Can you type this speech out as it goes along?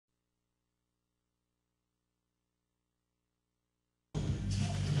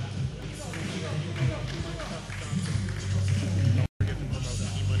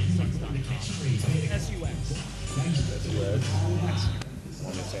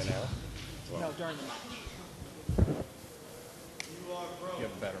No, during the match. You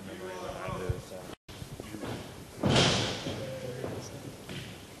have better memory than I do, so.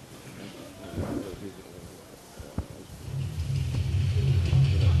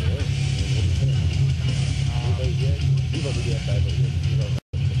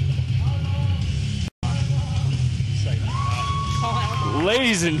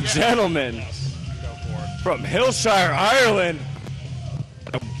 Ladies and gentlemen, from Hillshire, Ireland,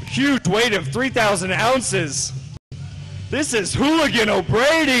 a huge weight of 3,000 ounces, this is Hooligan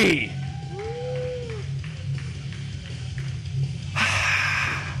O'Brady.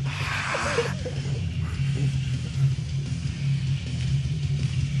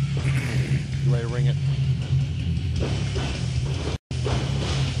 You ready to ring it?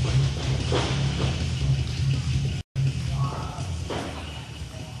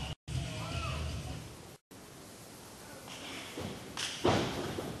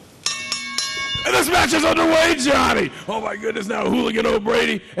 And this match is underway, Johnny. Oh my goodness, now Hooligan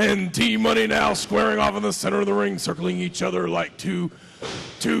O'Brady and T-Money now squaring off in the center of the ring, circling each other like two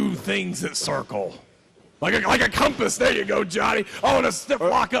things that circle. Like a compass. There you go, Johnny. Oh, and a stiff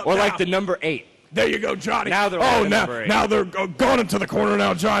lock up Or now. like the number 8. There you go, Johnny. Now they're now they're going into the corner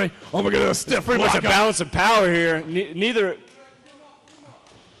now, Johnny. Oh my goodness, stiff Pretty much lock a up. balance of power here. Neither.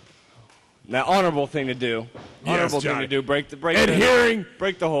 Now, honorable thing to do. Honorable thing to do. Break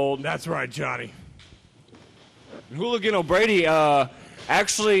the hold. That's right, Johnny. Hooligan O'Brady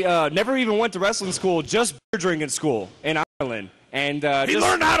actually never even went to wrestling school, just beer drinking school in Ireland. And he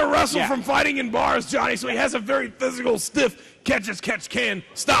learned how to wrestle from fighting in bars, Johnny, so he has a very physical, stiff, catch-as-catch-can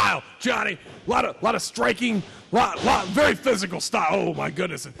style, Johnny. A lot of striking, very physical style. Oh, my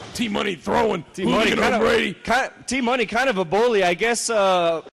goodness. And T-Money throwing. T-Money T-Money kind of a bully. I guess,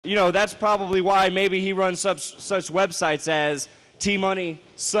 that's probably why maybe he runs such websites as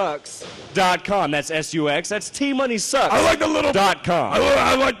tmoneysucks.com. That's S-U-X. That's tmoneysucks.com. I like the little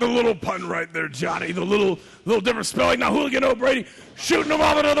I like the little pun right there, Johnny. The little different spelling. Now Hooligan O'Brady shooting him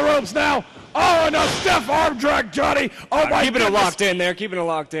off into the ropes now. Oh, and a stiff arm drag, Johnny. Oh, my Keeping it locked in there. Keeping it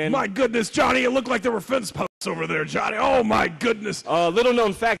locked in. My goodness, Johnny. It looked like there were fence posts over there, Johnny. Oh, my goodness. Little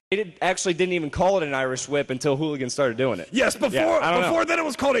known fact, they didn't even call it an Irish whip until Hooligan started doing it. Yes, before then it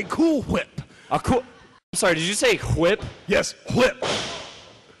was called a cool whip. I'm sorry, did you say whip? Yes, whip.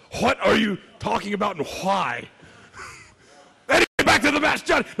 What are you talking about and why? Anyway, back to the match,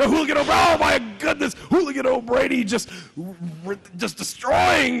 Johnny. Now Hooligan O'Brady, oh my goodness, Hooligan O'Brady just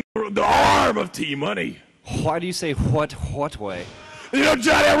destroying the arm of T-Money. Why do you say what way? You know,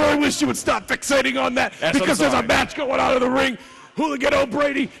 Johnny, I really wish you would stop fixating on that because there's a match going on in the ring. Hooligan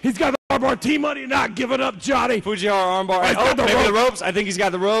O'Brady, he's got the armbar. T-Money not giving up, Johnny. Fujiwara armbar. Maybe the ropes. I think he's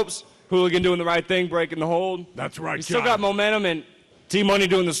got the ropes. Hooligan doing the right thing, breaking the hold. That's right, He's still got momentum, and T-Money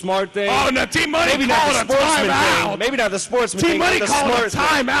doing the smart thing. Oh, now T-Money calling a timeout. Maybe not the sportsman thing. T-Money calling a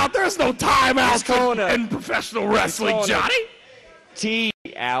timeout. There's no timeout in professional wrestling, Johnny.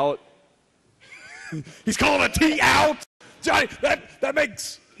 T-out. He's calling a T-out? Johnny, that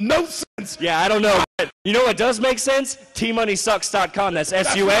makes no sense. Yeah, I don't know. You know what does make sense? tmoneysucks.com. That's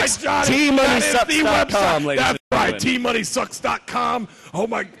S-U-X. Right, tmoneysucks.com, ladies and gentlemen. That's right, tmoneysucks.com. Oh,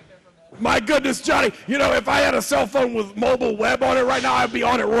 my goodness, Johnny. You know, if I had a cell phone with mobile web on it right now, I'd be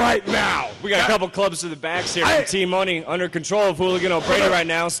on it right now. We got a couple clubs to the backs here from T-Money under control of Hooligan O'Brady right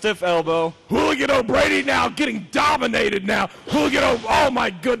now. Stiff elbow. Hooligan O'Brady now getting dominated now. Oh my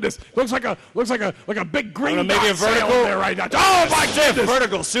goodness. Looks like a big green maybe a vertical there right now. Oh my goodness.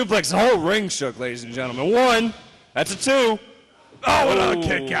 Vertical suplex. The whole ring shook, ladies and gentlemen. 1. That's a 2. Oh, and a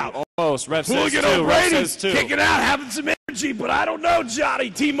kick out. Almost. Ref says 2. Hooligan O'Brady kicking out, having some energy, but I don't know, Johnny.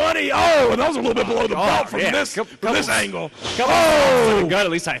 T-Money. Oh, and that was a little bit below the belt from this angle. To the gut.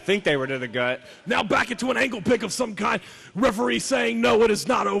 At least I think they were to the gut. Now back into an ankle pick of some kind. Referee saying, no, it is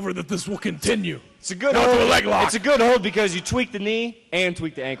not over, that this will continue. It's a good hold. To a leg lock. It's a good hold because you tweak the knee and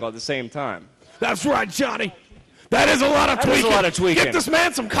tweak the ankle at the same time. That's right, Johnny. That is a lot of tweaking. Get this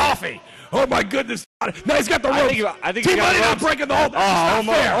man some coffee. Oh, my goodness. Now he's got the rope. I think T-Money not breaking the hold. That's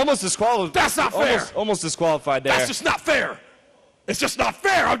not fair. Almost disqualified. That's not fair. Almost disqualified there. That's just not fair. It's just not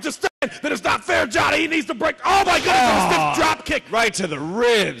fair. I'm just saying that it's not fair, Johnny. He needs to break. Oh, my goodness. A stiff drop kick. Right to the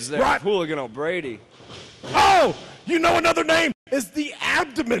ribs there. Right. Hooligan O'Brady. Oh, you know another name is the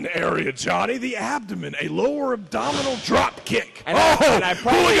abdomen area, Johnny. The abdomen, a lower abdominal drop kick.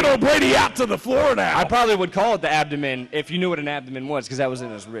 Hooligan O'Brady out to the floor now. I probably would call it the abdomen if you knew what an abdomen was, because that was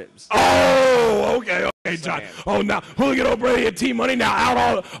in his ribs. Oh, okay, John. Oh, now Hooligan O'Brady and T-Money now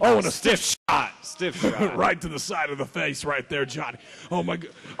out on a stiff shot. Stiff shot. Right to the side of the face right there, Johnny. Oh, my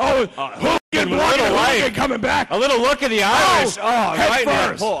God. Oh, Hooligan Hooligan with a little Hooligan life. coming back. A little look at the Irish. Oh, head right in that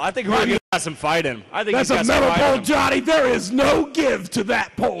first. pull. I think Hooligan got some fight in him. I think That's he's a got some metal fight in pole, him. Johnny. There is no give to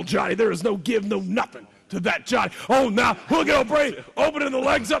that pole, Johnny. There is no give, no nothing to that, Johnny. Oh, now, Hooligan O'Brady opening the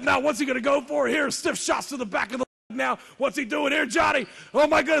legs up now. What's he going to go for here? Stiff shots to the back of the leg now. What's he doing here, Johnny? Oh,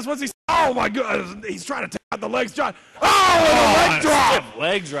 my goodness. Oh, my goodness. He's trying to take out the legs, Johnny. Oh, and a leg drop. Stiff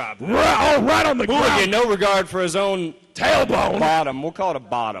leg drop. Right on the ground. Hooligan, no regard for his own Tailbone. bottom. We'll call it a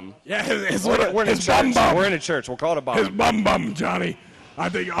bottom. Yeah, his We're in a his bum church. bum. We're in a church. We'll call it a bottom. His bum, Johnny. I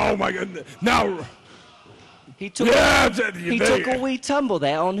think, oh, my goodness. Now, He took a wee tumble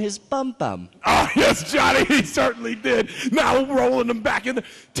there on his bum. Oh, yes, Johnny, he certainly did. Now rolling him back in the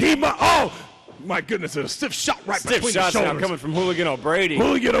team. Oh, my goodness, a stiff shot right Stiff between shots the shoulders. now coming from Hooligan O'Brady.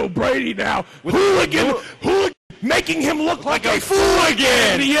 Hooligan O'Brady now. Hooligan making him look like a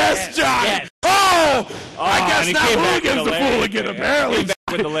fooligan. Yes, Johnny. Yes. Oh, I and guess he now came back Hooligan's with the a lariat fooligan, there. apparently. Came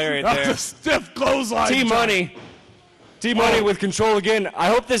back with the lariat That's there. a stiff clothesline. T-Money. T-Money with control again. I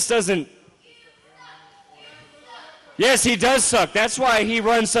hope this doesn't... Yes, he does suck. That's why he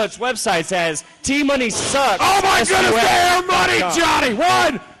runs such websites as T-Money Sucks. Oh, my goodness, air money, Johnny.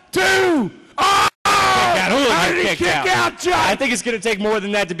 1, 2. Oh! How did he kick out, Johnny? I think it's going to take more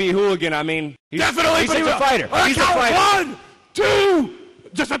than that to be Hooligan. I mean, he's a fighter. He's a fighter. 1, 2.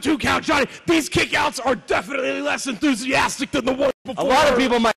 Just a 2 count, Johnny. These kickouts are definitely less enthusiastic than the one before. A lot of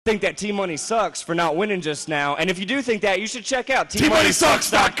people might think that T-Money sucks for not winning just now. And if you do think that, you should check out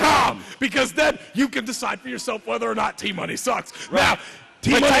TMoneySucks.com, because then you can decide for yourself whether or not T-Money sucks. Right. Now, But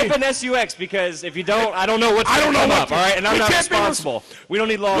T-Money, type in SUX, because if you don't, I don't know what's going to come up, all right? And I'm not responsible. We don't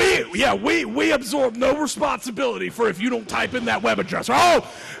need lawsuits. we absorb no responsibility for if you don't type in that web address.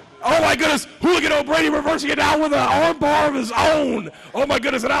 Oh my goodness, Hooligan O'Brady reversing it now with an arm bar of his own. Oh my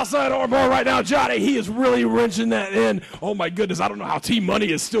goodness, an outside arm bar right now, Johnny. He is really wrenching that in. Oh my goodness, I don't know how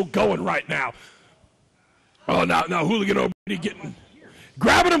T-Money is still going right now. Oh, now Hooligan O'Brady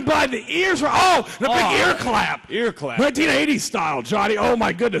grabbing him by the ears. Oh, the big ear clap. Ear clap. 1980s style, Johnny. Oh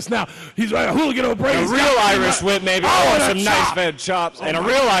my goodness. Now he's Hooligan O'Brady. A real Irish whip, maybe. Oh, some and a nice chop. fed chops. And a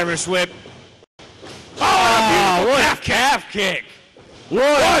real Irish whip. Oh, What a calf kick.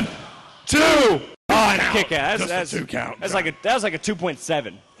 1, 2. Oh, and a kick out. Just That's a 2 count. that was like a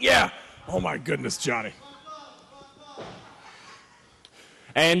 2.7. Yeah. Oh my goodness, Johnny.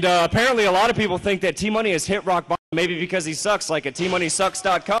 And apparently a lot of people think that T-Money has hit rock bottom, maybe because he sucks, like at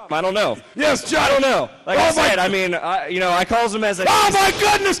TMoneySucks.com. I don't know. Yes, Johnny. I don't know. Like I said, I mean, I calls him as a... Oh my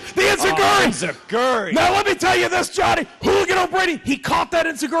goodness, the Enziguri. Enziguri. Now let me tell you this, Johnny. Hooligan O'Brady, he caught that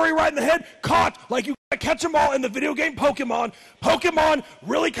Enziguri right in the head. Caught like you catch them all in the video game Pokemon. Pokemon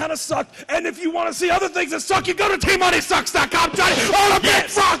really kind of sucked. And if you want to see other things that suck, you go to TMoneySucks.com, Johnny. Oh, the big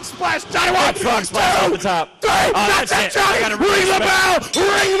frog splash, Johnny. 1, Frog splash on the top. 3. That's it, Johnny. Ring the bell.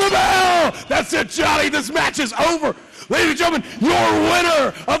 Ring the bell. That's it, Johnny. This match is over. Ladies and gentlemen, your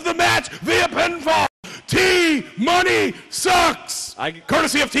winner of the match via pinfall, T-Money Sucks.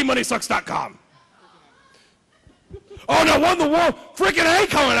 Courtesy of TMoneySucks.com. Oh, no, won the war. Freaking A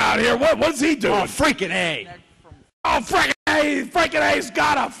coming out here. What's he doing? Oh, freaking A. Oh, freaking A. Freaking A's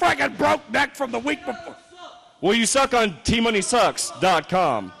got a freaking broke neck from the week before. Well, you suck on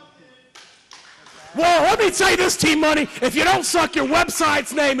TMoneySucks.com. Well, let me say this, T-Money. If you don't suck, your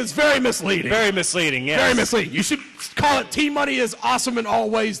website's name is very misleading. Very misleading, yes. Very misleading. You should call it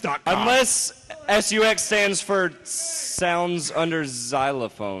TMoneyIsAwesomeInAllWays.com. Unless SUX stands for Sounds Under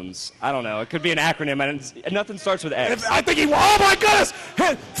Xylophones. I don't know. It could be an acronym, and nothing starts with X. I think oh my goodness!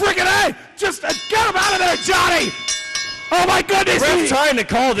 Freaking A! Just get him out of there, Johnny! Oh my goodness! Ref's trying to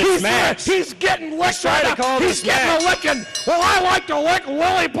call this match. He's getting licked trying to call He's this getting match. a licking. Well, I like to lick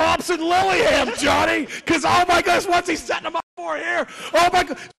lollipops and Lillingham, Johnny, because oh my goodness, what's he setting him up for here? Oh my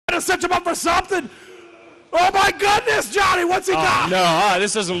god, trying to set him up for something. Oh my goodness, Johnny, what's he got? No,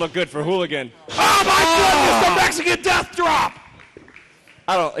 this doesn't look good for Hooligan. Oh my goodness, the Mexican death drop.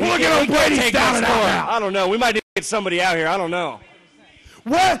 Hooligan O'Brady's down and out now. I don't know. We might need to get somebody out here. I don't know.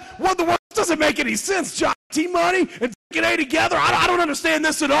 What the world doesn't make any sense, Johnny. T-Money and A together. I don't understand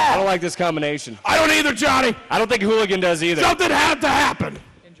this at all. I don't like this combination. I don't either, Johnny. I don't think Hooligan does either. Something had to happen.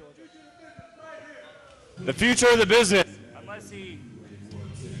 The future of the business. Unless he...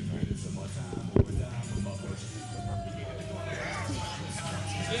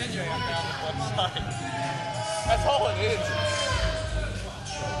 That's all it is.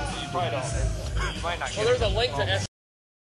 You probably don't. You might not get it. Well, there's a link to